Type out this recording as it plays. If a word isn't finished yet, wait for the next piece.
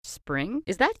Spring?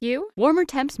 Is that you? Warmer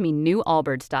temps mean new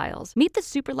Allbirds styles. Meet the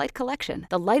Superlight Collection,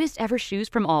 the lightest ever shoes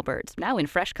from Allbirds, now in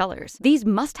fresh colors. These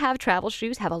must-have travel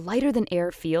shoes have a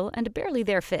lighter-than-air feel and a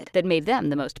barely-there fit that made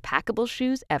them the most packable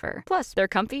shoes ever. Plus, they're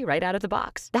comfy right out of the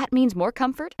box. That means more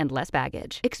comfort and less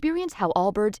baggage. Experience how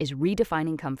Allbirds is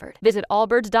redefining comfort. Visit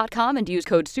allbirds.com and use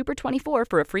code SUPER24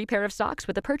 for a free pair of socks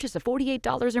with a purchase of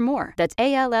 $48 or more. That's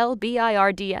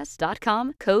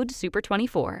ALLBIRDS.com, code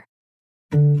SUPER24.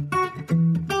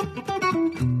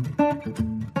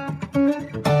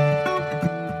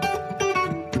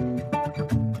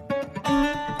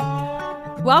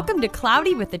 Welcome to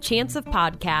Cloudy with a Chance of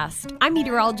Podcast. I'm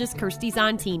meteorologist Kirsty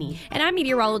Zontini. And I'm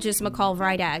meteorologist McCall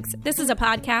Vrydags. This is a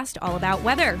podcast all about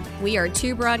weather. We are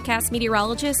two broadcast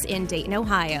meteorologists in Dayton,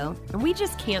 Ohio. And we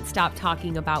just can't stop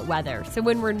talking about weather. So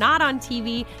when we're not on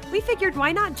TV, we figured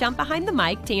why not jump behind the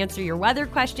mic to answer your weather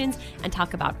questions and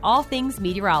talk about all things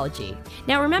meteorology.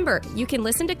 Now remember, you can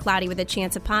listen to Cloudy with a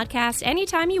Chance of Podcast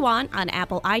anytime you want on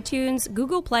Apple iTunes,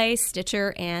 Google Play,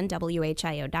 Stitcher, and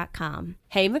WHIO.com.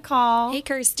 Hey, McCall. Hey,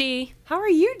 Kirsty. How are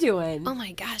you doing? Oh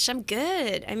my gosh, I'm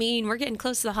good. I mean, we're getting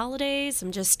close to the holidays.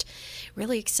 I'm just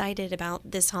really excited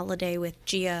about this holiday with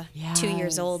Gia, 2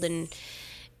 years old, and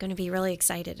going to be really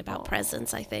excited about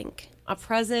presents, I think.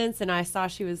 Presents, and I saw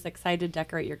she was excited to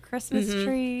decorate your Christmas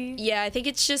tree. Yeah, I think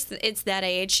it's that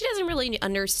age. She doesn't really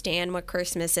understand what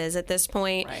Christmas is at this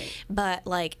point. Right. But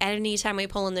like any time we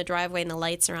pull in the driveway and the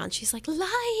lights are on, she's like,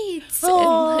 lights!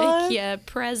 Aww. And like,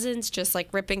 presents, just like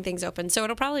ripping things open. So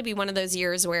it'll probably be one of those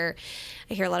years where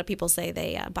I hear a lot of people say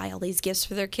they buy all these gifts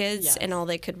for their kids and all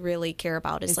they could really care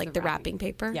about is like the wrapping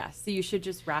paper. Yes, so you should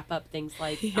just wrap up things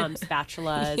like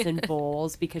spatulas and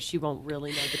bowls because she won't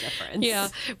really know the difference. Yeah,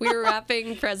 we were wrapping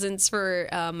presents for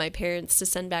my parents to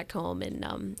send back home,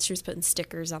 and she was putting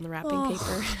stickers on the wrapping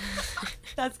paper.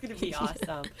 That's going to be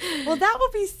awesome. Well, that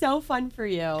will be so fun for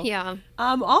you. Yeah.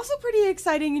 Also pretty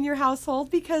exciting in your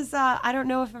household because I don't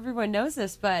know if everyone knows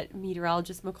this, but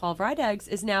meteorologist McCall Vrydags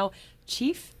is now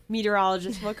Chief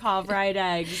Meteorologist McCall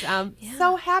Vrydags.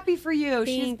 So happy for you.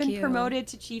 She has been promoted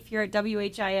to chief here at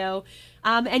WHIO.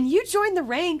 And you joined the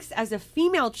ranks as a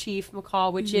female chief,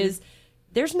 McCall, which is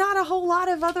there's not a whole lot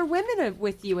of other women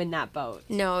with you in that boat.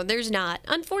 No, there's not.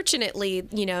 Unfortunately,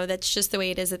 that's just the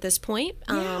way it is at this point.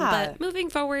 But moving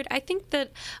forward, I think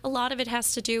that a lot of it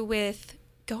has to do with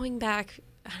going back,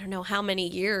 I don't know how many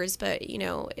years, but,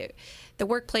 the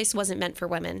workplace wasn't meant for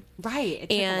women. Right. It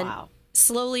took a while.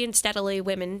 Slowly and steadily,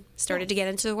 women started to get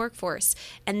into the workforce,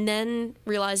 and then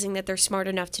realizing that they're smart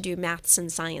enough to do maths and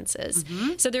sciences.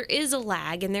 So there is a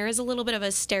lag, and there is a little bit of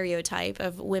a stereotype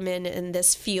of women in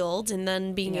this field, and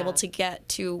then being able to get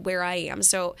to where I am.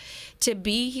 So to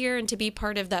be here and to be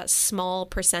part of that small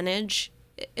percentage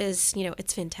is,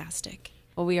 it's fantastic.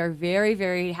 Well, we are very,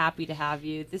 very happy to have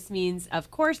you. This means,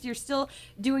 of course, you're still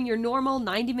doing your normal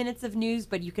 90 minutes of news,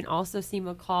 but you can also see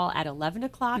McCall at 11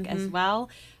 o'clock as well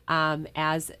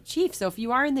as chief. So if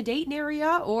you are in the Dayton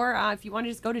area or if you want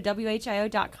to just go to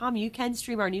WHIO.com, you can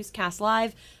stream our newscast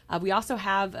live. We also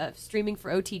have streaming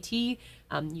for OTT.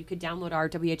 You could download our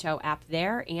WHIO app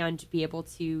there and be able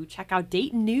to check out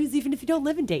Dayton news even if you don't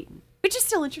live in Dayton. Which is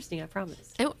still interesting, I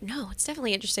promise. Oh, no, it's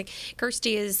definitely interesting.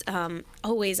 Kirsty is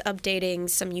always updating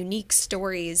some unique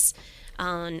stories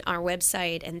on our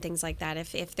website and things like that.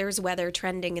 If there's weather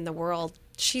trending in the world,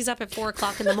 she's up at 4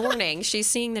 o'clock in the morning. She's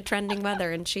seeing the trending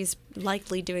weather, and she's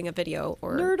likely doing a video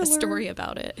or a story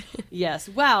about it. Yes.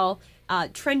 Well,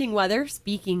 trending weather,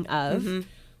 speaking of,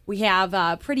 we have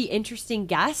a pretty interesting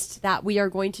guest that we are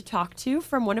going to talk to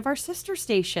from one of our sister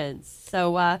stations.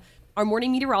 So our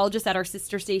morning meteorologist at our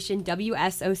sister station,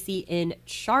 WSOC in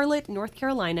Charlotte, North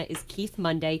Carolina, is Keith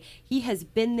Monday. He has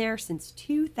been there since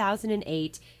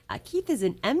 2008. Keith is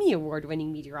an Emmy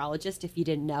Award-winning meteorologist, if you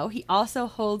didn't know. He also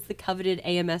holds the coveted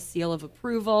AMS seal of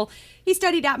approval. He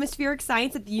studied atmospheric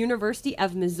science at the University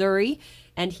of Missouri,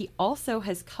 and he also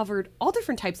has covered all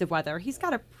different types of weather. He's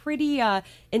got a pretty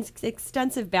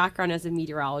extensive background as a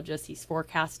meteorologist. He's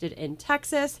forecasted in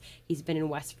Texas. He's been in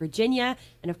West Virginia.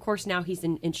 And, of course, now he's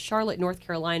in Charlotte, North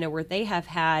Carolina, where they have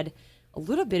had a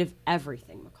little bit of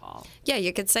everything, McCall. Yeah,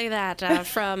 you could say that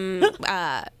from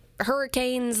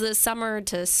hurricanes this summer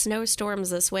to snowstorms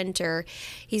this winter.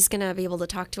 He's going to be able to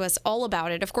talk to us all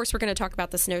about it. Of course, we're going to talk about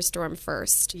the snowstorm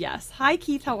first. Yes. Hi,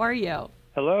 Keith. How are you?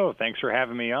 Hello. Thanks for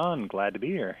having me on. Glad to be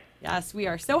here. Yes, we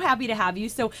are so happy to have you.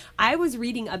 So I was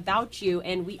reading about you,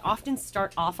 and we often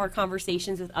start off our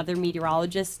conversations with other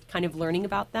meteorologists, kind of learning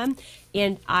about them.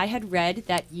 And I had read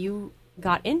that you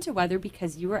got into weather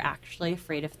because you were actually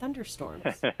afraid of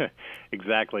thunderstorms.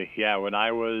 Exactly. Yeah, when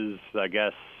I was, I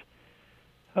guess,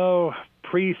 Oh,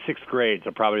 pre-sixth grade,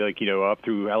 so probably up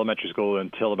through elementary school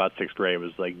until about sixth grade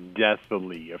was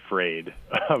deathly afraid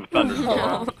of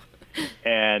thunderstorms.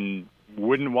 And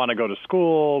wouldn't want to go to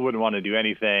school, wouldn't want to do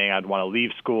anything. I'd want to leave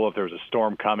school if there was a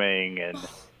storm coming. And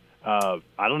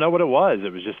I don't know what it was.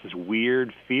 It was just this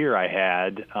weird fear I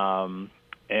had.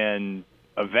 And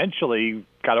eventually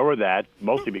got over that,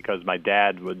 mostly because my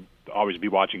dad would always be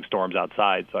watching storms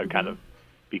outside, so I'd kind of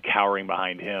be cowering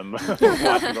behind him,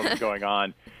 watching what was going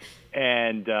on.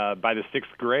 And by the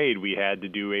sixth grade, we had to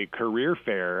do a career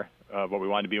fair of what we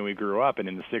wanted to be when we grew up. And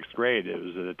in the sixth grade, it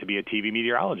was to be a TV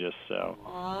meteorologist. So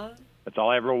that's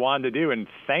all I ever wanted to do. And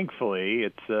thankfully,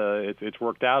 it's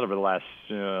worked out over the last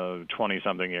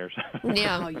 20-something years.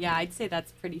 Yeah. Oh, yeah, I'd say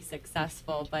that's pretty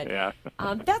successful. But Yeah.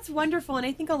 that's wonderful. And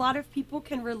I think a lot of people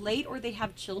can relate, or they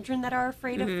have children that are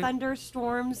afraid of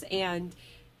thunderstorms. And,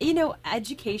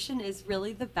 education is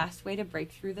really the best way to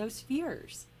break through those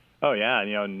fears. Oh yeah,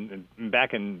 and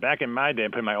back in my day,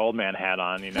 putting my old man hat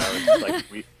on, it's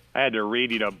like I had to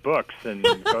read, books and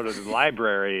go to the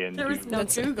library and There was no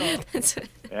Google.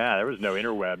 yeah, there was no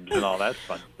interwebs and all that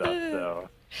fun stuff. So.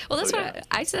 Well, that's Yeah. what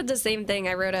I said the same thing.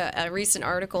 I wrote a recent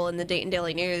article in the Dayton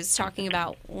Daily News talking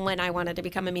about when I wanted to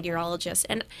become a meteorologist.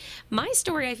 And my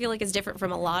story, I feel like, is different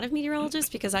from a lot of meteorologists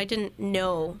because I didn't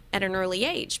know at an early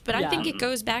age. But I think it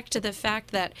goes back to the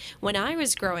fact that when I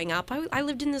was growing up, I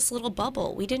lived in this little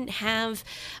bubble. We didn't have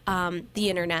the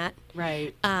internet.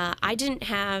 Right. I didn't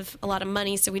have a lot of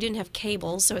money, so we didn't have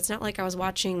cable. So it's not like I was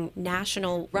watching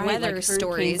national weather like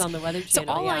stories on the Weather So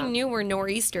Channel, all I yeah. knew were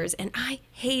nor'easters, and I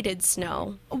hated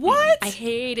snow. What? I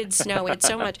hated snow it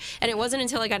so much. And it wasn't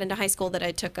until I got into high school that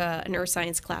I took an earth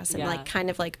science class and kind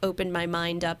of opened my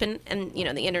mind up, and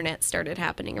the internet started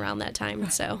happening around that time.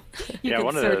 So You Yeah, can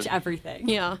one of search the- everything.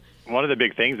 yeah. One of the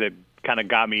big things that kind of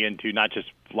got me into not just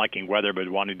liking weather but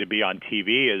wanting to be on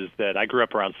TV is that I grew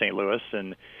up around St. Louis,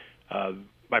 and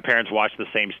my parents watched the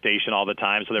same station all the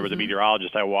time. So there was a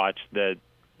meteorologist I watched that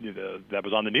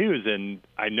was on the news, and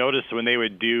I noticed when they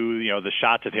would do the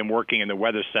shots of him working in the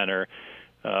weather center,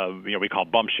 we call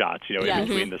bump shots, in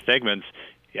between the segments.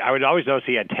 I would always notice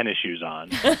he had tennis shoes on.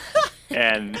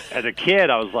 And as a kid,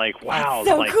 I was like, wow,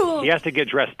 That's so cool. he has to get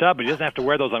dressed up, but he doesn't have to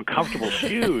wear those uncomfortable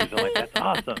shoes. I'm like, that's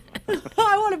awesome.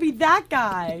 I want to be that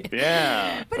guy.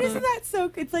 Yeah. But isn't that so?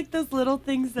 It's like those little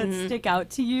things that stick out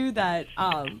to you that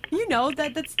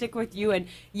that stick with you. And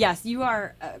yes, you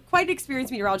are quite an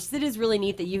experienced meteorologist. It is really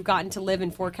neat that you've gotten to live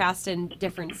and forecast in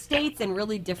different states and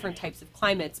really different types of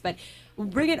climates. But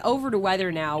bring it over to weather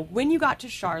now. When you got to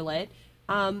Charlotte,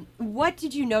 what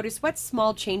did you notice? What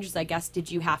small changes, I guess, did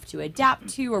you have to adapt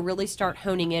to or really start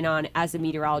honing in on as a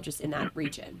meteorologist in that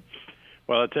region?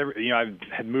 Well, I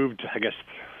had moved, I guess,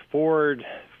 four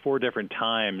different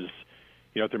times,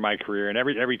 through my career, and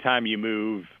every time you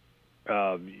move,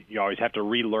 you always have to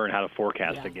relearn how to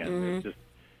forecast again. It's just,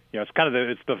 it's kind of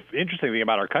it's the interesting thing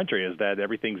about our country is that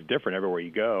everything's different everywhere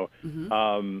you go.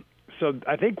 So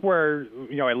I think where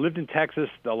I lived in Texas,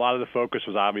 a lot of the focus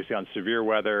was obviously on severe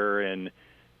weather and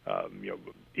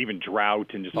even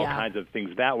drought and just all kinds of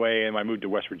things that way. And when I moved to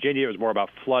West Virginia, it was more about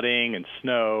flooding and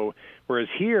snow. Whereas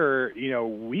here,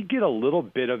 we get a little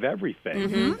bit of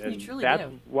everything. And You truly that's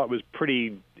do. what was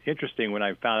pretty interesting when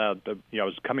I found out that I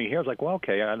was coming here. I was like, well,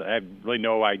 okay, I have really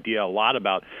no idea a lot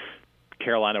about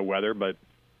Carolina weather, but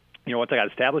once I got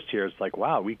established here, it's like,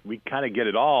 wow, we kind of get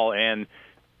it all. And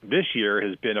this year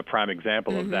has been a prime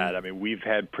example of that. I mean, we've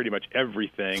had pretty much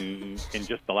everything in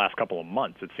just the last couple of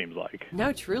months, it seems like.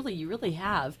 No, truly, you really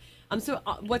have. So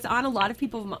what's on a lot of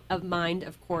people's mind,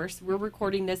 of course, we're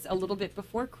recording this a little bit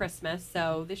before Christmas,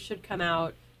 so this should come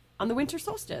out on the winter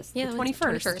solstice, the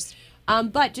 21st.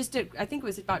 But I think it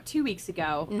was about 2 weeks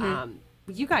ago,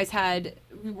 you guys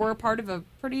were a part of a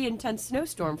pretty intense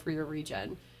snowstorm for your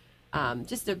region.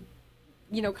 Just to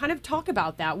kind of talk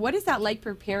about that. What is that like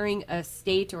preparing a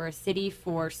state or a city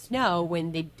for snow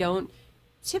when they don't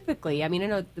typically? I mean, I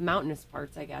know the mountainous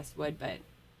parts, I guess, would, but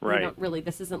they don't really.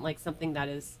 This isn't like something that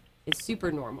is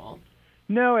super normal.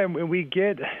 No, and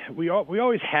we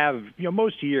always have,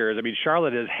 most years. I mean,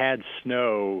 Charlotte has had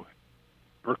snow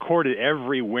recorded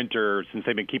every winter since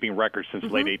they've been keeping records since the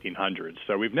late 1800s.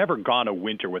 So we've never gone a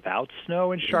winter without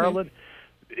snow in Charlotte.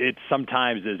 It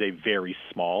sometimes is a very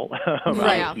small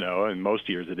amount of snow, and most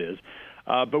years it is.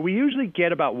 But we usually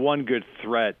get about one good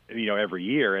threat, every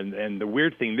year. And the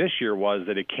weird thing this year was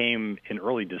that it came in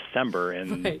early December,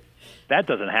 and that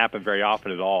doesn't happen very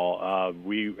often at all.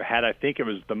 We had, I think it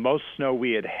was the most snow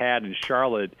we had in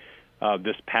Charlotte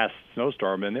this past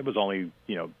snowstorm, and it was only,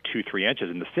 2-3 inches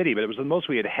in the city, but it was the most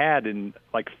we had in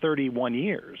like 31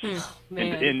 years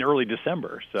in early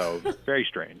December. So very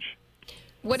strange.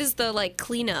 What is the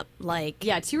cleanup like?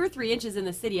 Yeah, 2 or 3 inches in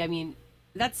the city. I mean,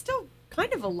 that's still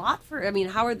kind of a lot for. I mean,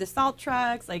 how are the salt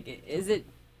trucks? Like, is it?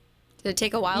 Did it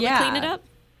take a while Yeah. to clean it up?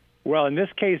 Well, in this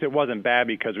case, it wasn't bad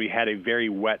because we had a very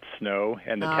wet snow,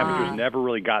 and the temperatures never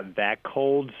really got that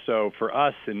cold. So for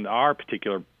us, in our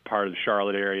particular part of the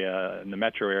Charlotte area, in the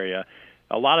metro area,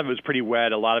 a lot of it was pretty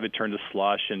wet. A lot of it turned to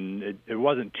slush, and it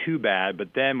wasn't too bad.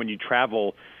 But then when you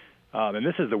travel, and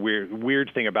this is the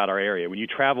weird thing about our area, when you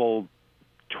travel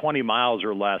 20 miles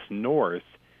or less north,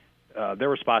 there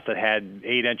were spots that had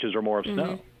 8 inches or more of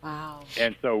snow. Wow.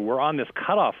 And so we're on this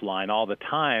cutoff line all the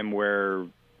time where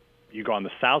you go on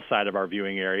the south side of our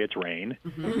viewing area, it's rain.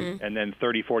 And then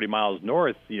 30, 40 miles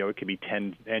north, it could be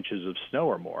 10 inches of snow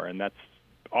or more. And that's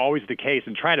always the case.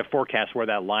 And trying to forecast where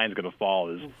that line's going to fall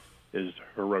is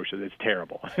ferocious. It's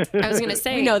terrible. I was going to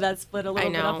say. We know that split a little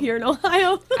I bit know. up here in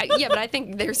Ohio. Yeah, but I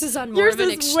think theirs is on more Yours of an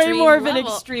is extreme way more of an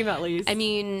level. extreme, at least. I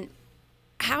mean,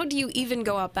 how do you even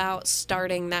go about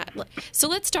starting that? So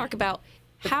let's talk about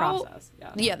The how. process,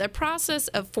 yeah. Yeah, the process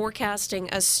of forecasting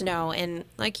a snow, and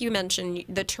like you mentioned,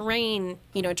 the terrain,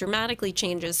 dramatically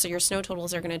changes, so your snow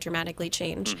totals are going to dramatically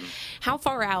change. How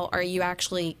far out are you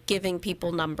actually giving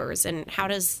people numbers, and how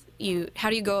do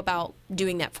you go about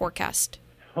doing that forecast?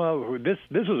 Well, this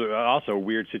was also a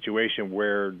weird situation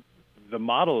where the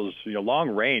models, long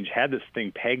range, had this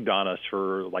thing pegged on us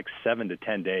for like 7 to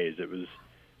 10 days. It was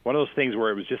one of those things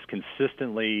where it was just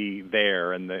consistently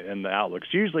there in the outlooks.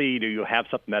 Usually, you'll have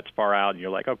something that's far out, and you're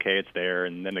like, okay, it's there,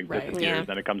 and then it disappears, Yeah.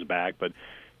 then it comes back. But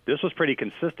this was pretty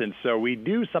consistent, so we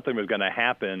knew something was going to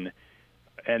happen.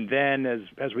 And then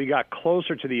as we got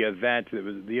closer to the event,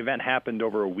 the event happened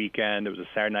over a weekend. It was a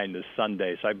Saturday night into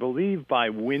Sunday. So I believe by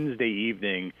Wednesday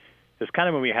evening is kind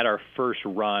of when we had our first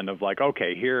run of like,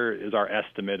 okay, here is our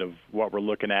estimate of what we're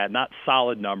looking at. Not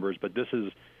solid numbers, but this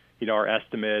is, our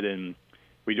estimate. And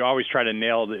we always try to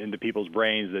nail it into people's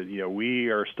brains that, we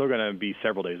are still going to be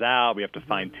several days out. We have to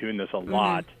fine-tune this a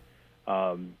lot.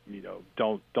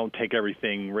 Don't take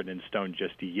everything written in stone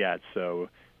just yet. So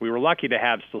we were lucky to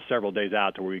have still several days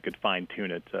out to where we could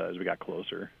fine-tune it as we got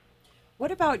closer.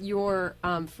 What about your,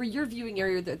 for your viewing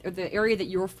area, the area that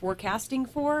you're forecasting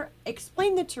for?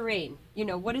 Explain the terrain.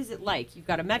 What is it like? You've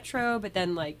got a metro, but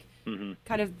then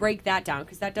kind of break that down,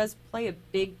 because that does play a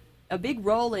big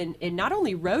role in not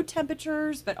only road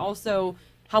temperatures, but also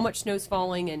how much snow's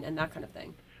falling and that kind of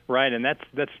thing. Right, and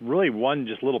that's really one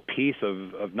just little piece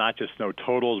of not just snow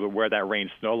totals, but where that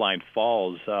rain snow line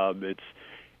falls. I mean,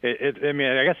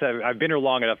 I guess I've been here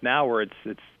long enough now where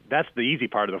that's the easy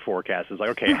part of the forecast. Is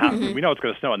like, okay, we know it's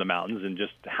going to snow in the mountains, and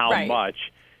just how much.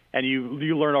 And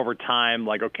you learn over time,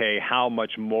 like, okay, how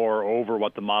much more over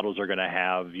what the models are going to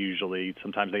have. Usually,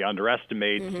 sometimes they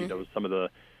underestimate, some of the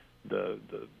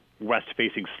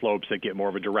west-facing slopes that get more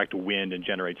of a direct wind and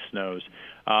generate snows.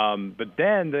 But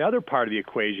then the other part of the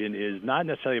equation is not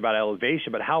necessarily about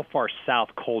elevation, but how far south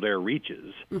cold air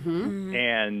reaches.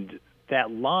 And that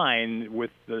line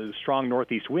with the strong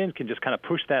northeast wind can just kind of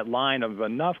push that line of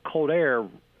enough cold air,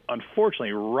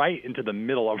 unfortunately, right into the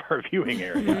middle of our viewing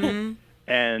area.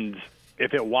 And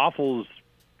if it waffles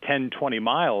 10, 20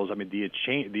 miles, I mean,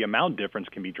 the amount difference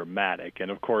can be dramatic.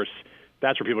 And, of course,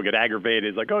 that's where people get aggravated.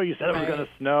 It's like, oh, you said it was going to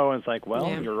snow. And it's like,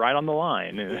 well, you're right on the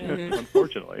line,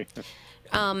 unfortunately.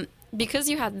 Because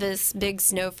you had this big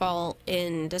snowfall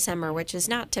in December, which is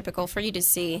not typical for you to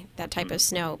see that type of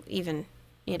snow even,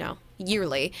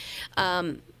 yearly.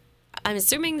 I'm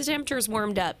assuming the temperatures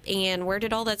warmed up. And where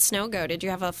did all that snow go? Did you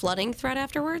have a flooding threat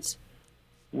afterwards?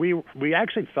 We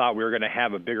actually thought we were going to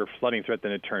have a bigger flooding threat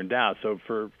than it turned out. So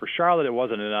for Charlotte, it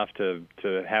wasn't enough to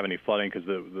have any flooding because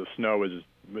the snow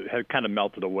had kind of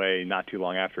melted away not too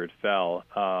long after it fell.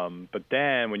 But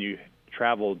then when you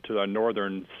traveled to the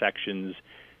northern sections,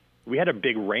 we had a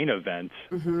big rain event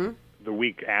the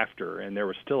week after, and there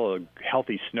was still a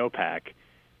healthy snowpack.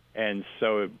 And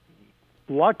so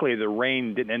luckily the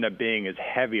rain didn't end up being as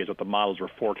heavy as what the models were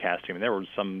forecasting. I mean, there were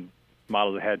some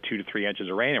models that had 2 to 3 inches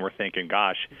of rain, and we're thinking,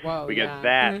 gosh, we get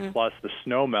that plus the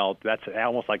snow melt. That's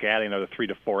almost like adding another 3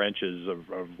 to 4 inches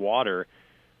of water.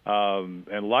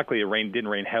 And luckily, the rain didn't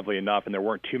rain heavily enough, and there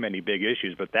weren't too many big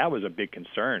issues. But that was a big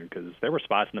concern because there were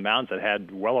spots in the mountains that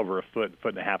had well over a foot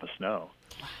and a half of snow.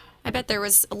 I bet there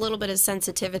was a little bit of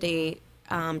sensitivity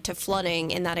to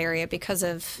flooding in that area because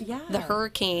of the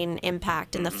hurricane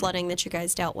impact and the flooding that you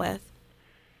guys dealt with.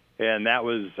 And that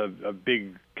was a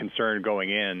big concern going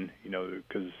in,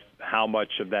 because how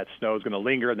much of that snow is going to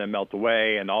linger and then melt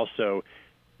away. And also,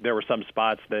 there were some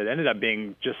spots that ended up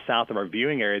being just south of our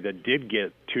viewing area that did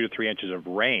get 2 to 3 inches of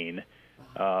rain.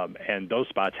 And those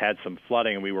spots had some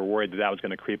flooding, and we were worried that that was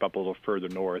going to creep up a little further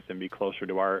north and be closer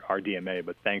to our DMA,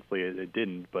 but thankfully it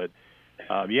didn't. But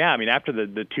yeah, I mean, after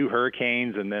the two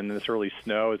hurricanes and then this early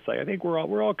snow, it's like I think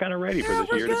we're all kind of ready for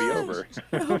this year to be over.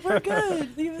 We're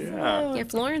good. Leave us alone. Yeah,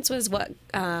 Florence was what,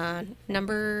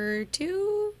 number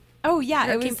 2? Oh yeah,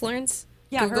 Hurricane Florence?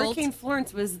 Yeah, Googled? Hurricane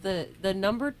Florence was the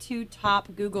number 2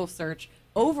 top Google search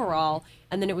overall,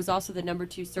 and then it was also the number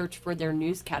 2 search for their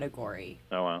news category.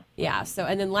 Oh, wow. Yeah, so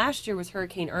and then last year was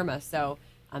Hurricane Irma, so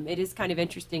it is kind of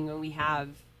interesting when we have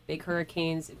big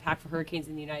hurricanes, impactful hurricanes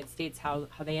in the United States, how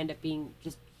they end up being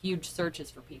just huge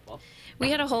searches for people.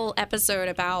 We had a whole episode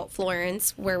about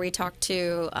Florence where we talked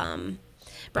to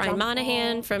Brian John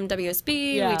Monahan Paul. from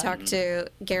WSB. Yeah. We talked to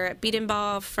Garrett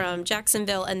Biedenbaugh from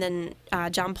Jacksonville, and then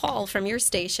John Paul from your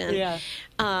station. Yeah.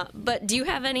 But do you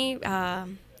have any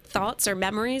thoughts or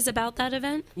memories about that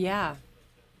event? Yeah.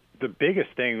 The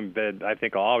biggest thing that I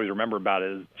think I'll always remember about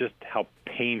it is just how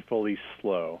painfully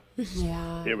slow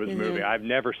Yeah. it was moving. I've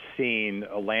never seen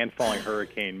a landfalling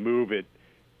hurricane move at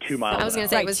 2 miles I was an going hour. to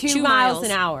say Right, it was 2 2 miles miles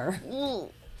an hour.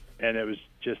 And it was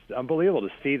just unbelievable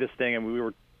to see this thing, and we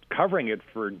were covering it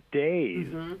for days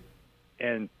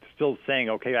and still saying,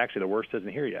 okay, actually the worst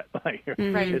isn't here yet. Like,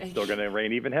 Right. it's still going to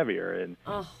rain even heavier. And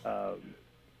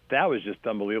that was just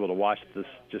unbelievable to watch this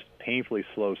just painfully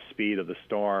slow speed of the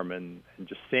storm and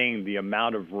just seeing the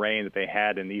amount of rain that they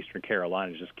had in eastern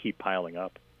Carolina just keep piling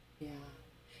up. Yeah.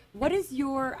 What is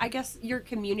your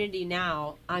community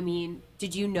now? I mean,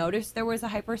 did you notice there was a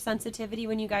hypersensitivity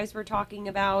when you guys were talking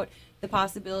about the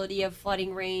possibility of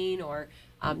flooding rain or,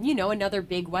 another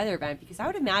big weather event? Because I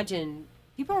would imagine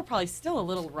people are probably still a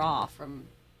little raw from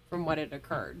what had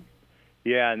occurred.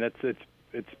 Yeah, and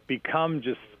it's become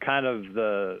just kind of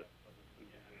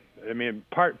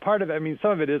part of it. I mean,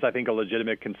 some of it is, I think, a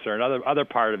legitimate concern. Other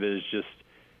part of it is just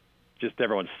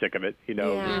everyone's sick of it, just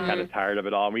kind of tired of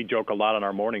it all. And we joke a lot on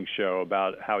our morning show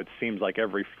about how it seems like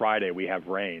every Friday we have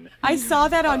rain. I saw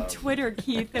that on Twitter,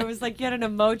 Keith. It was like you had an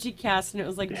emoji cast, and it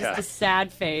was like just a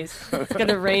sad face. It's going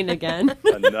to rain again.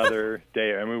 Another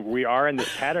day. I mean, we are in this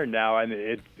pattern now, and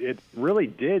it really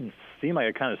did seem like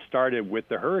it kind of started with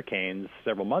the hurricanes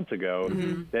several months ago,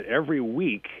 that every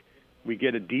week we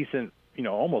get a decent,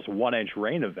 almost 1-inch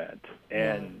rain event.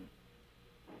 And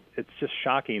it's just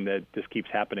shocking that this keeps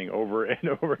happening over and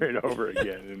over and over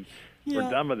again. And we're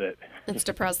done with it. It's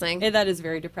depressing. That is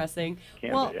very depressing.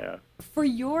 Can't be, yeah. For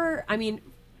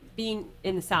being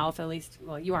in the South, at least,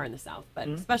 well, you are in the South, but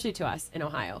especially to us in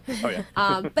Ohio. Oh,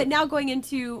 yeah. But now going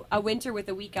into a winter with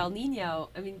a weak El Nino,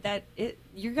 I mean,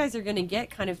 you guys are going to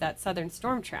get kind of that southern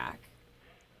storm track.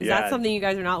 Is that something you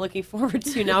guys are not looking forward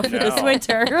to now for this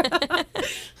winter?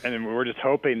 And then we're just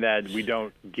hoping that we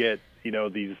don't get,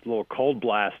 these little cold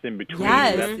blasts in between.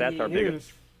 Yes. That's our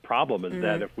biggest problem is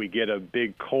that if we get a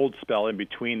big cold spell in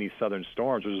between these southern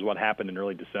storms, which is what happened in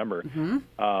early December,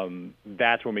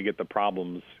 that's when we get the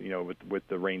problems, with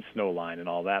the rain-snow line and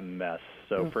all that mess.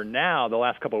 So for now, the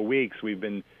last couple of weeks, we've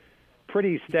been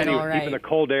pretty steady with keeping the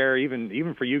cold air,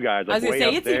 even for you guys. Like I was going to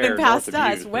say, it's there, even past north of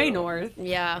us, you, way so north.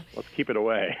 Yeah. Let's keep it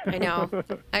away. I know.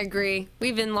 I agree.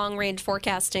 We've been long-range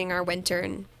forecasting our winter,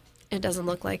 and it doesn't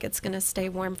look like it's going to stay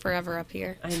warm forever up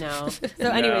here. I know. So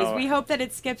anyways, we hope that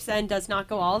it skips and does not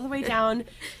go all the way down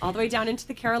into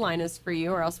the Carolinas for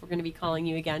you, or else we're going to be calling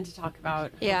you again to talk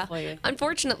about hopefully.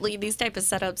 Unfortunately, these type of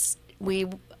setups, we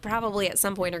probably at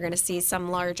some point are going to see some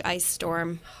large ice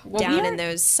storm down in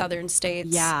those southern states.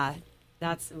 Yeah.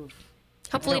 That's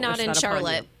hopefully not in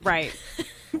Charlotte. Right.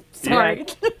 Sorry.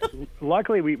 Yeah,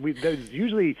 luckily, we those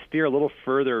usually steer a little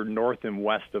further north and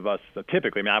west of us.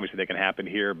 Typically, I mean, obviously they can happen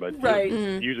here, but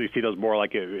usually see those more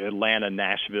like Atlanta,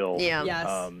 Nashville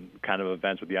kind of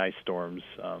events with the ice storms.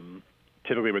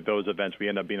 Typically with those events, we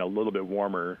end up being a little bit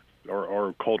warmer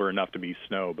or colder enough to be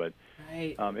snow, but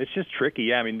it's just tricky.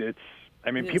 Yeah, I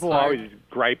mean, people always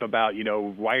gripe about,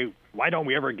 why don't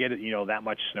we ever get that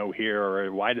much snow here,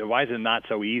 or why is it not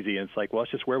so easy? And it's like, well,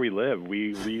 it's just where we live.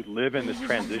 We live in this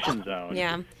transition zone.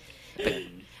 Yeah.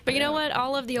 But you know what?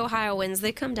 All of the Ohioans,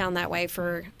 they come down that way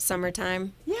for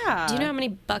summertime. Yeah. Do you know how many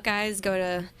Buckeyes go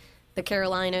to the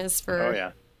Carolinas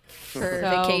for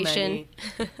vacation?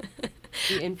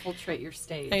 We infiltrate your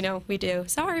state. I know, we do.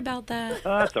 Sorry about that.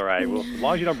 Oh, that's all right. Well, as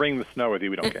long as you don't bring the snow with you,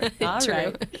 we don't care. All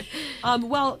True. right.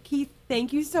 Well, Keith,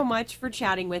 thank you so much for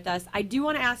chatting with us. I do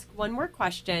want to ask one more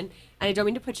question, and I don't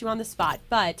mean to put you on the spot,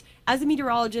 but as a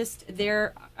meteorologist,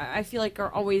 there, I feel like, are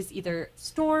always either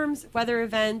storms, weather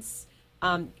events,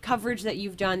 coverage that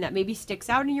you've done that maybe sticks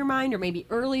out in your mind, or maybe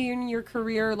early in your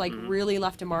career, like really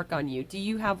left a mark on you. Do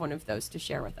you have one of those to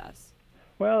share with us?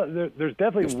 Well, there's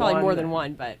definitely There's probably one, more than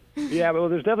one, but Yeah, well,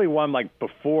 there's definitely one like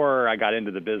before I got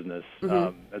into the business.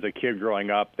 As a kid growing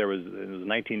up, it was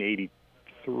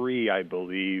 1983, I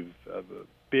believe, a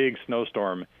big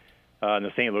snowstorm in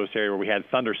the St. Louis area where we had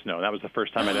thunder snow. That was the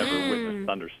first time I'd ever witnessed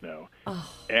thunder snow.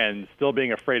 And still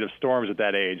being afraid of storms at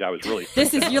that age, I was really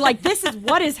you're like, this is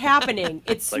what is happening.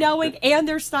 It's snowing and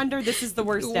there's thunder. This is the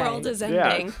worst The day. world is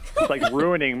Yeah, ending. it's like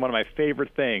ruining one of my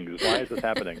favorite things. Why is this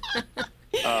happening?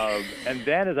 And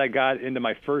then as I got into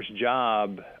my first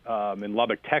job in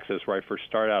Lubbock, Texas, where I first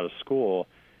started out of school,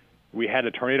 we had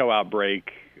a tornado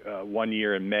outbreak one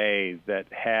year in May that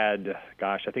had,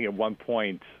 I think at one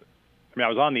point, I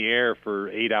was on the air for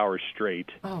 8 hours straight.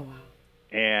 Oh, wow.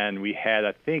 And we had,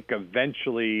 I think,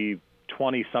 eventually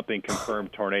 20-something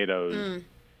confirmed tornadoes.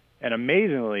 And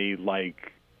amazingly,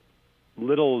 like,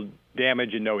 little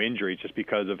damage and no injuries just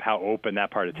because of how open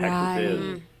that part of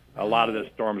Texas is. A lot of the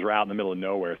storms were out in the middle of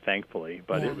nowhere, thankfully.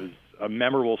 But it was a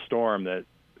memorable storm that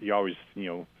you always,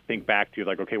 think back to,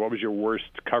 like, okay, what was your worst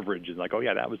coverage? And like, oh,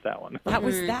 yeah, that was that one. That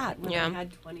was that when Yeah. I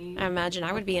had 20 I imagine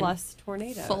I would be in plus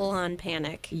tornadoes. full-on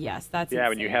panic. Yes, that's Yeah,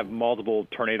 when you insane. have multiple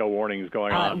tornado warnings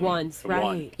going on at once,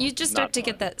 right? You just Not start to fun.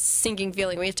 get that sinking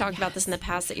feeling. We've talked about this in the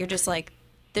past that you're just like,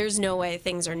 there's no way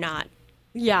things are not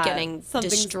getting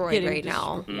something's destroyed getting right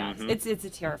now. Yes, it's a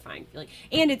terrifying feeling,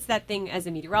 and it's that thing as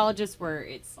a meteorologist where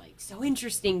it's like so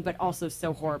interesting, but also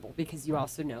so horrible because you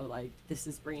also know like this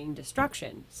is bringing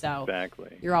destruction. So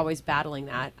Exactly. you're always battling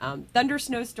that. Thunder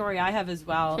snow story I have as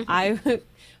well.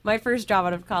 My first job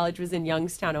out of college was in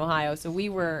Youngstown, Ohio, so we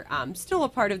were still a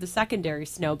part of the secondary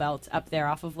snow belt up there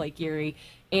off of Lake Erie.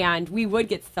 And we would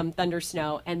get some thunder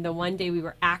snow. And the one day we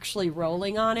were actually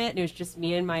rolling on it, and it was just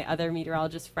me and my other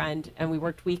meteorologist friend, and we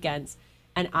worked weekends.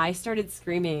 And I started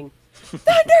screaming,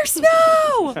 "Thunder snow!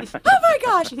 Oh my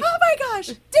gosh! Oh my gosh!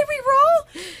 Did we roll?"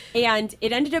 And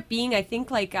it ended up being, I think,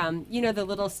 like the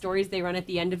little stories they run at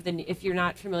the end of the. If you're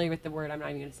not familiar with the word, I'm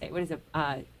not even going to say it. What is it?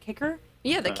 Kicker?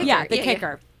 Yeah, the kicker. Yeah, the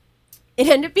kicker. It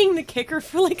ended up being the kicker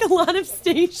for like a lot of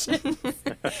stations. And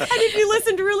if you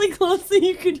listened really closely,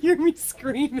 you could hear me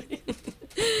screaming.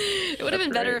 It would have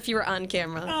been better great. if you were on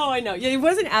camera. Oh, I know. Yeah, it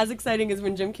wasn't as exciting as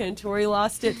when Jim Cantori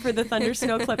lost it for the thunder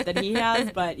snow clip that he has,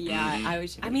 but yeah,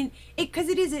 because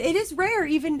it is rare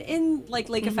even in like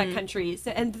Lake Effect country.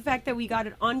 So, and the fact that we got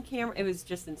it on camera, it was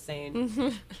just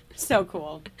insane. So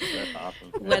cool. That's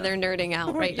awesome. Weather nerding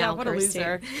out right yeah, now, what a Kirsty.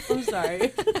 loser. I'm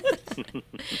sorry.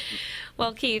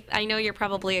 Well, Keith, I know you're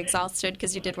probably exhausted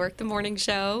because you did work the morning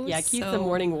show. Yeah, Keith's so- the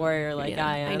morning warrior like Yeah,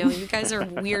 I am. I know you guys are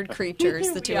weird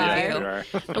creatures, the two Yeah, of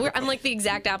you. we are. I'm like the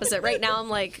exact opposite. Right now, I'm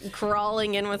like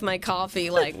crawling in with my coffee,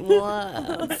 like,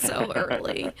 whoa, it's so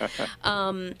early.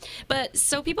 But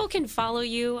so people can follow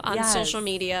you on Yes. social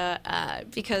media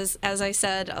because, as I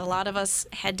said, a lot of us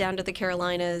head down to the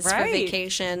Carolinas for Right.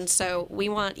 vacation. So we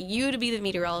want you to be the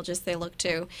meteorologist they look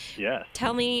to. Yes.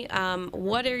 Tell me,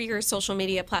 what are your social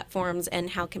media platforms and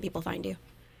how can people find you?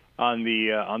 On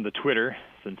the Twitter,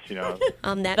 since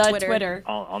On that The Twitter. Twitter.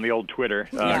 on the old Twitter,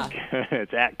 Yeah.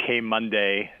 it's at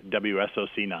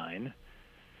KMondayWSOC9,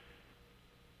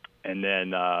 and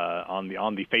then on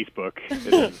the Facebook,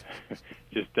 it's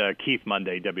just Keith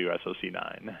Monday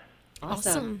WSOC9.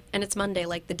 Awesome. And it's Monday,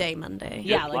 like the day Monday.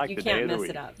 Yeah, Just like you the day can't of the mess week.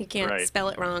 it up. You can't Right. spell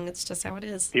it wrong. It's just how it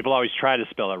is. People always try to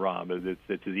spell it wrong, but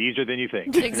it's easier than you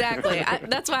think. Exactly.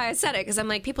 That's why I said it, because I'm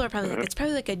like, people are probably like, it's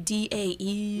probably like a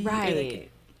DAE. Right.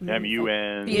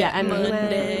 MUN. Yeah, and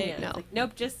Monday. Yeah, No. it's like,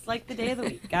 nope, just like the day of the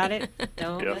week. Got it?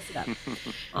 Don't Yep. mess it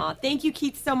up. Thank you,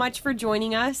 Keith, so much for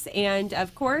joining us. And,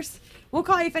 of course, we'll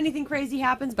call you if anything crazy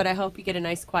happens, but I hope you get a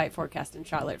nice, quiet forecast in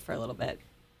Charlotte for a little bit.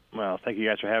 Well, thank you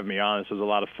guys for having me on. This was a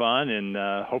lot of fun, and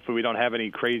hopefully we don't have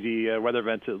any crazy weather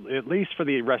events, at least for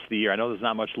the rest of the year. I know there's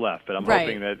not much left, but I'm Right.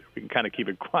 hoping that we can kind of keep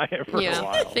it quiet for a Yeah.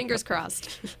 while. Fingers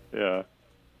crossed. Yeah.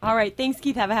 All right. Thanks,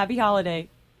 Keith. Have a happy holiday.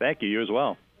 Thank you. You as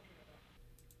well.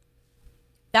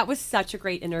 That was such a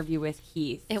great interview with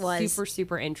Keith. It was. super,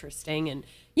 super interesting. And,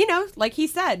 like he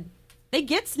said, they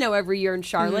get snow every year in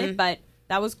Charlotte, but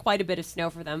that was quite a bit of snow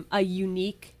for them. A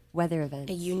unique weather event.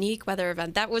 A unique weather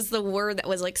event. That was the word that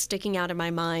was like sticking out in my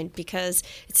mind because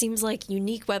it seems like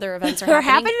unique weather events are They're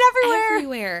happening happening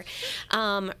everywhere.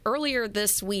 Earlier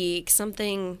this week,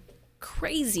 something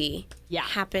crazy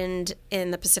happened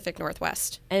in the Pacific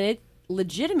Northwest. And it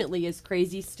legitimately is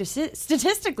crazy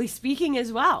statistically speaking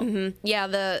as well. Yeah,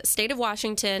 the state of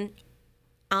Washington,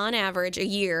 on average, a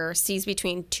year sees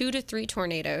between 2 to 3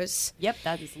 tornadoes. Yep,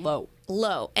 that is low.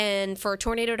 Low. And for a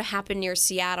tornado to happen near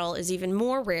Seattle is even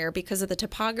more rare because of the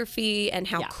topography and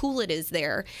how cool it is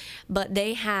there. But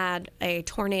they had a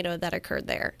tornado that occurred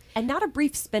there. And not a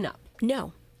brief spin up.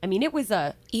 No. I mean, it was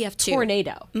a EF2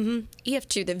 tornado.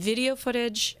 EF2, the video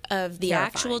footage of the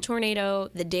actual tornado,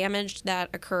 the damage that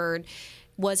occurred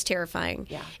was terrifying.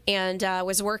 Yeah. And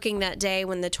was working that day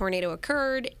when the tornado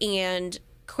occurred and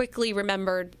quickly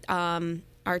remembered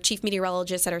our chief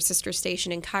meteorologist at our sister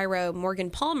station in Cairo, Morgan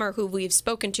Palmer, who we've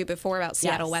spoken to before about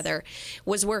Seattle weather,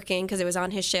 was working because it was on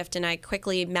his shift. And I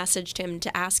quickly messaged him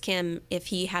to ask him if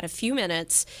he had a few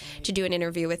minutes to do an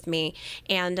interview with me.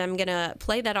 And I'm going to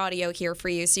play that audio here for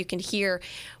you so you can hear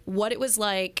what it was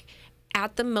like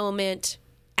at the moment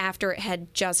after it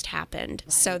had just happened.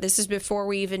 Right. So this is before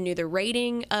we even knew the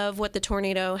rating of what the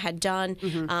tornado had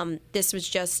done. This was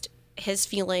just his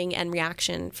feeling and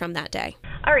reaction from that day.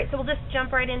 All right, so we'll just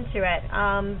jump right into it.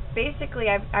 Basically,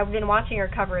 I've been watching your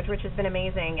coverage, which has been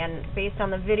amazing, and based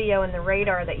on the video and the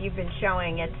radar that you've been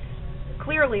showing, it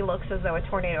clearly looks as though a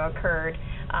tornado occurred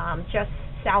just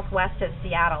southwest of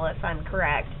Seattle, if I'm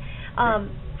correct.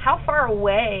 How far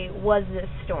away was this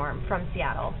storm from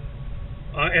Seattle?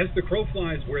 As the crow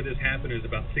flies, where this happened is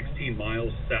about 16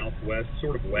 miles southwest,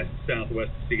 sort of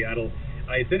west-southwest of Seattle.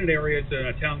 It's in an area, it's in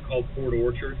a town called Port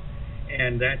Orchard,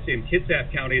 and that's in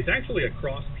Kitsap County. It's actually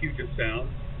across Puget Sound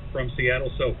from Seattle,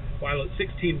 so while it's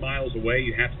 16 miles away,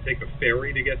 you have to take a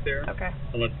ferry to get there,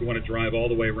 unless you want to drive all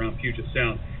the way around Puget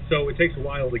Sound. So it takes a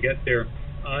while to get there.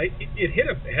 It hit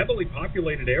a heavily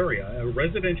populated area, a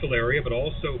residential area, but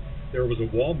also there was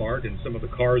a Walmart, and some of the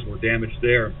cars were damaged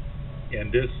there.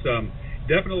 And this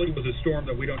definitely was a storm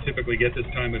that we don't typically get this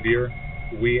time of year.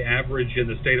 We average in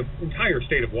the entire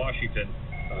state of Washington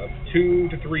 2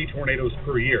 to 3 tornadoes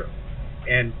per year.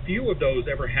 And few of those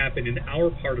ever happen in our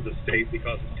part of the state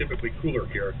because it's typically cooler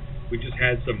here. We just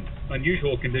had some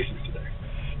unusual conditions today.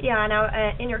 Yeah, now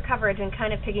in your coverage and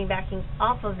kind of piggybacking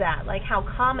off of that, like how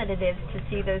common it is to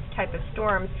see those type of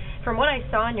storms. From what I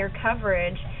saw in your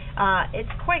coverage, it's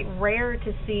quite rare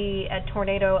to see a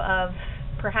tornado of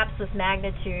perhaps this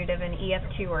magnitude of an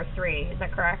EF2 or 3. Is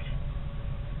that correct?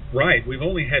 Right. We've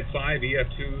only had 5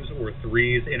 EF2s or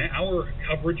 3s in our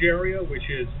coverage area, which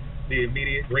is the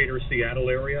immediate greater Seattle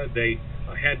area. They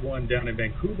had one down in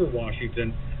Vancouver,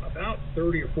 Washington, about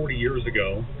 30 or 40 years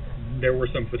ago. There were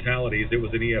some fatalities. It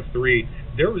was an EF3.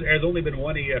 There has only been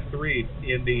one EF3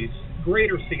 in the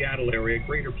greater Seattle area,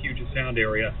 greater Puget Sound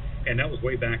area, and that was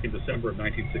way back in December of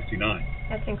 1969.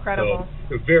 That's incredible.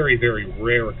 So a very, very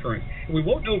rare occurrence. And we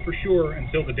won't know for sure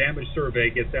until the damage survey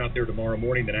gets out there tomorrow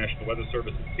morning. The National Weather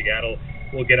Service in Seattle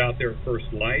will get out there at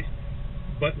first light.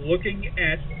 But looking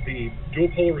at the dual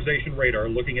polarization radar,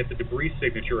 looking at the debris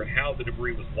signature and how the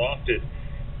debris was lofted,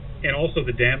 and also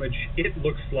the damage, it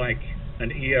looks like an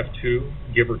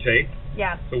EF2, give or take.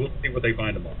 Yeah. So we'll see what they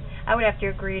find them on. I would have to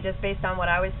agree, just based on what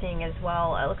I was seeing as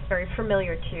well. It looks very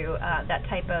familiar to that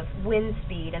type of wind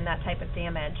speed and that type of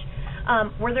damage.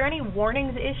 Were there any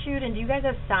warnings issued, and do you guys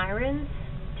have sirens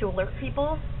to alert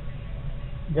people?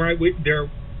 Right.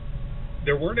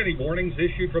 There weren't any warnings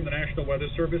issued from the National Weather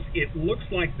Service. It looks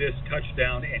like this touched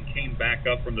down and came back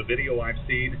up from the video I've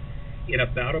seen in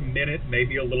about a minute,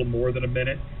 maybe a little more than a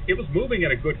minute. It was moving at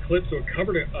a good clip, so it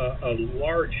covered a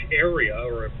large area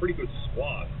or a pretty good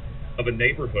swath of a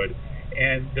neighborhood.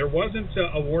 And there wasn't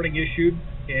a warning issued.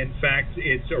 In fact,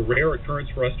 it's a rare occurrence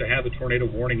for us to have a tornado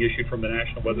warning issued from the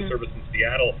National Weather Service in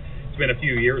Seattle. It's been a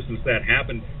few years since that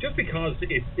happened, just because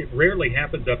it rarely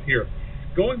happens up here.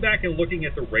 Going back and looking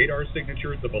at the radar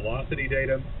signatures, the velocity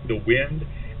data, the wind,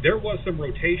 there was some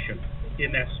rotation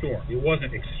in that storm. It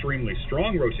wasn't extremely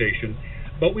strong rotation,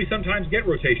 but we sometimes get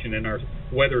rotation in our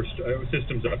weather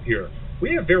systems up here.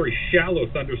 We have very shallow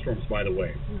thunderstorms, by the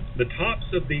way. The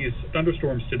tops of these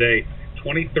thunderstorms today,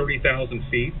 20, 30,000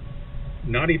 feet,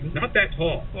 not that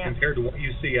tall compared to what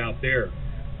you see out there.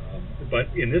 But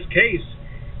in this case,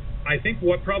 I think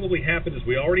what probably happened is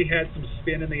we already had some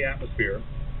spin in the atmosphere,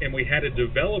 and we had a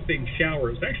developing shower.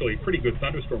 It was actually a pretty good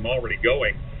thunderstorm already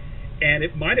going, and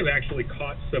it might have actually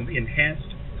caught some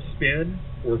enhanced spin,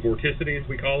 or vorticity as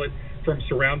we call it, from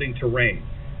surrounding terrain.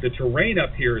 The terrain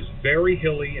up here is very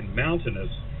hilly and mountainous,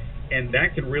 and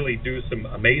that can really do some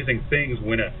amazing things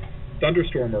when a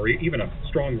thunderstorm or even a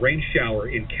strong rain shower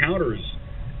encounters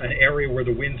an area where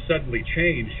the winds suddenly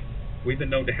change. We've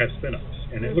been known to have spin-ups,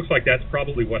 and it looks like that's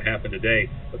probably what happened today,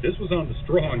 but this was on the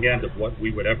strong end of what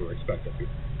we would ever expect up here.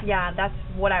 Yeah, that's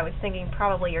what I was thinking.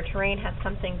 Probably your terrain had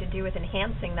something to do with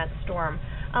enhancing that storm.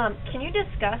 Can you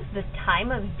discuss the time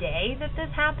of day that this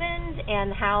happened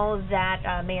and how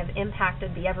that may have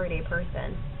impacted the everyday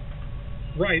person?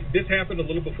 Right. This happened a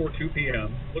little before 2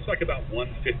 p.m. Looks like about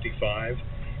 1:55.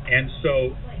 And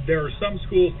so there are some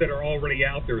schools that are already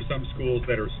out. There are some schools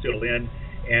that are still in.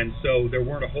 And so there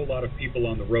weren't a whole lot of people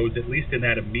on the roads, at least in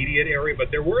that immediate area. But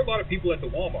there were a lot of people at the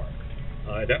Walmart.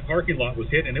 That parking lot was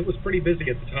hit, and it was pretty busy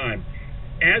at the time.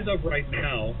 As of right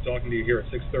now, talking to you here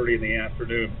at 6:30 in the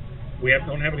afternoon, we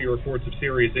don't have any reports of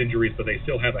serious injuries, but they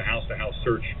still have a house-to-house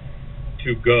search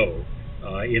to go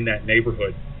in that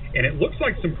neighborhood. And it looks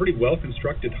like some pretty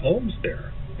well-constructed homes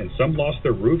there, and some lost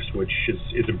their roofs, which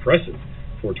is impressive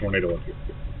for a tornado up here.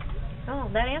 Oh,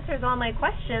 that answers all my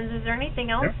questions. Is there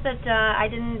anything else that I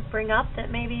didn't bring up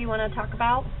that maybe you want to talk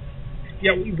about?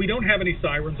 Yeah, we don't have any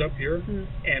sirens up here,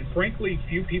 and frankly,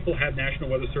 few people have National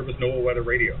Weather Service NOAA weather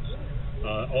radios,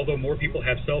 although more people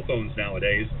have cell phones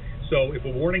nowadays. So if a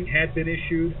warning had been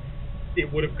issued,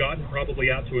 it would have gotten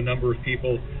probably out to a number of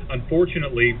people.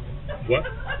 Unfortunately,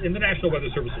 the National Weather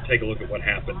Service will take a look at what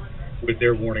happened with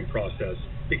their warning process,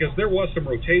 because there was some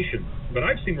rotation, but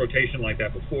I've seen rotation like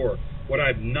that before. What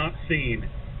I've not seen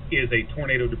is a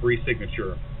tornado debris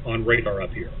signature on radar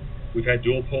up here. We've had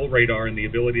dual pole radar and the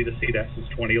ability to see that since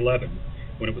 2011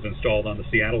 when it was installed on the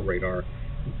Seattle radar.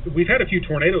 We've had a few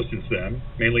tornadoes since then,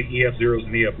 mainly EF0s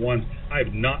and EF1s. I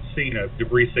have not seen a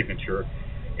debris signature,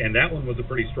 and that one was a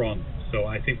pretty strong one. So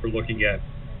I think we're looking at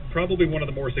probably one of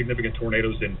the more significant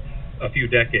tornadoes in a few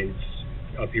decades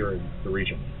up here in the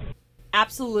region.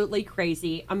 Absolutely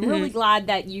crazy. I'm really glad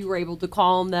that you were able to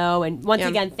call him, though. And once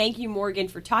again, thank you, Morgan,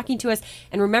 for talking to us.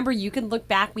 And remember, you can look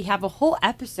back. We have a whole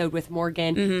episode with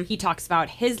Morgan. He talks about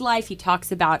his life. He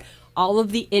talks about all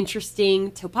of the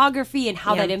interesting topography and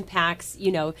how that impacts,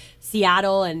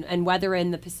 Seattle and weather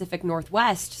in the Pacific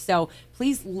Northwest. So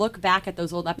please look back at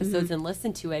those old episodes and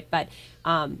listen to it. But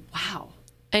wow.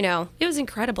 I know. It was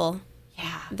incredible.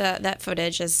 Yeah. That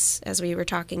footage, as we were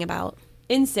talking about.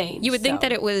 Insane. You would think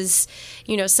that it was,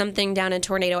 something down in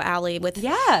Tornado Alley with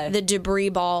the debris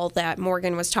ball that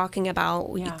Morgan was talking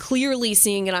about. Yeah. Clearly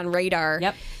seeing it on radar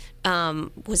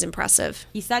was impressive.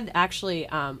 He said actually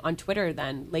on Twitter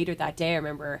then later that day, I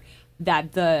remember,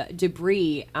 that the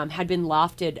debris had been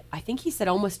lofted, I think he said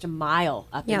almost a mile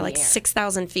up in the air. Yeah, like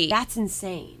 6,000 feet. That's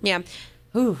insane. Yeah.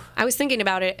 Ooh. I was thinking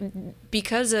about it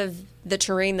because of the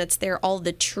terrain that's there, all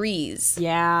the trees.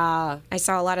 Yeah. I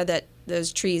saw a lot of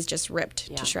those trees just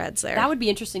ripped to shreds there. That would be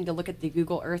interesting to look at the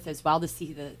Google Earth as well to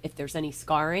see if there's any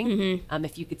scarring.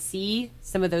 If you could see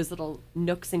some of those little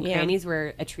nooks and crannies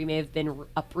where a tree may have been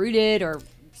uprooted or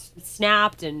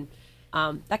snapped, and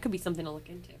that could be something to look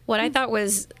into. What I thought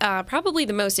was probably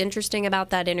the most interesting about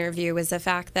that interview was the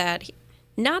fact that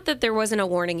not that there wasn't a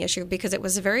warning issue, because it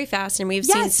was very fast and we've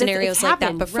seen scenarios like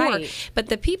that before, but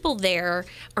the people there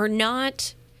are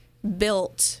not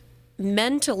built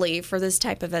mentally for this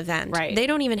type of event. Right. They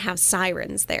don't even have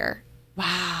sirens there.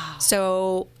 Wow.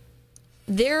 So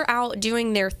they're out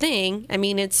doing their thing. I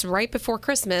mean, it's right before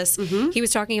Christmas. He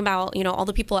was talking about, all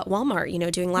the people at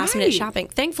Walmart, doing last minute shopping.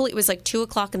 Thankfully, it was like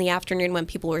 2:00 in the afternoon when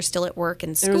people were still at work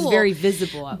and school. It was very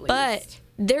visible, at least. But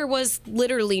there was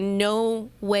literally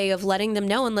no way of letting them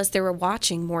know unless they were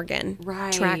watching Morgan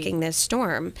tracking this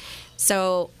storm.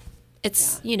 So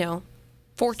it's,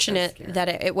 fortunate that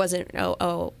it wasn't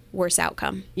a worse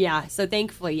outcome. Yeah. So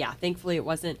thankfully it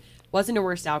wasn't a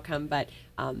worse outcome, but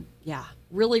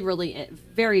really, really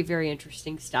very, very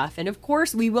interesting stuff. And of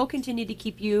course, we will continue to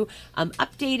keep you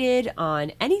updated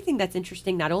on anything that's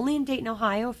interesting, not only in Dayton,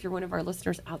 Ohio, if you're one of our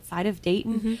listeners outside of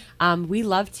Dayton. We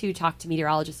love to talk to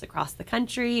meteorologists across the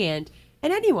country and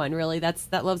anyone really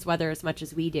that loves weather as much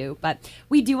as we do. But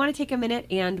we do want to take a minute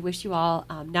and wish you all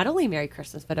not only Merry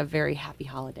Christmas, but a very happy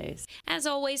holidays. As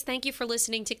always, thank you for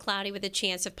listening to Cloudy with a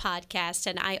Chance of Podcast.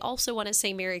 And I also want to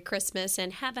say Merry Christmas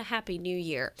and have a Happy New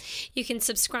Year. You can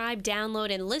subscribe,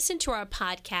 download, and listen to our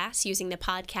podcast using the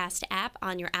podcast app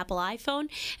on your Apple iPhone,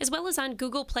 as well as on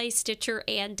Google Play, Stitcher,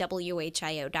 and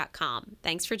WHIO.com.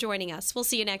 Thanks for joining us. We'll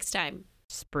see you next time.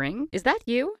 Spring? Is that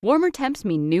you? Warmer temps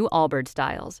mean new Allbirds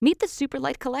styles. Meet the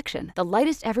Superlight Collection, the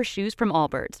lightest ever shoes from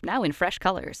Allbirds, now in fresh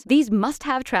colors. These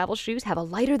must-have travel shoes have a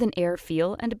lighter-than-air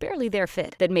feel and a barely-there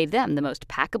fit that made them the most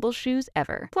packable shoes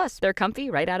ever. Plus, they're comfy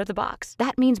right out of the box.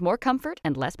 That means more comfort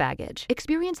and less baggage.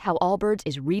 Experience how Allbirds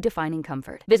is redefining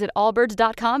comfort. Visit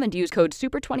allbirds.com and use code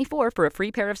SUPER24 for a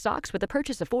free pair of socks with a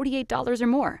purchase of $48 or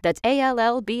more. That's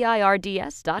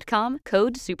ALLBIRDS.com,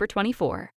 code SUPER24.